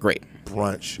place? Great.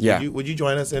 Brunch. Yeah. Would you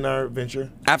join us in our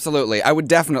venture? Absolutely. I would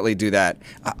definitely do that.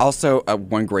 Also,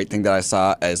 one great thing that I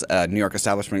saw is a New York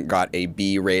establishment got a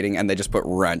B rating and they just put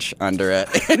Runch under it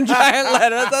in giant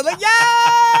letters. I was like,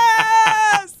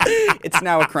 yes! It's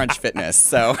now a Crunch Fitness,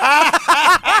 so.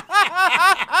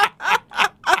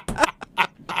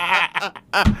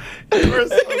 You are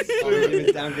so All we stupid. do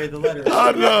is downgrade the letter.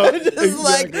 Oh no! It's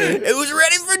like, it was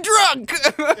ready for drunk.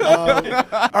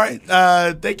 All right,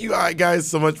 thank you guys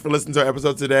so much for listening to our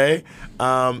episode today.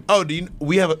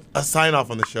 We have a sign off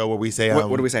on the show where we say,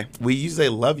 What do we say? We usually say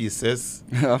 "love you, sis."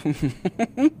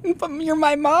 But you're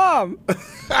my mom.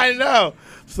 I know.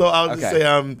 So I'll just Okay.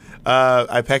 say,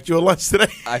 I packed you a lunch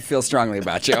today. I feel strongly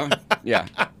about you. Yeah.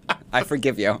 I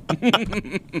forgive you.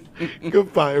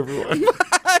 Goodbye, everyone.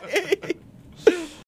 Bye.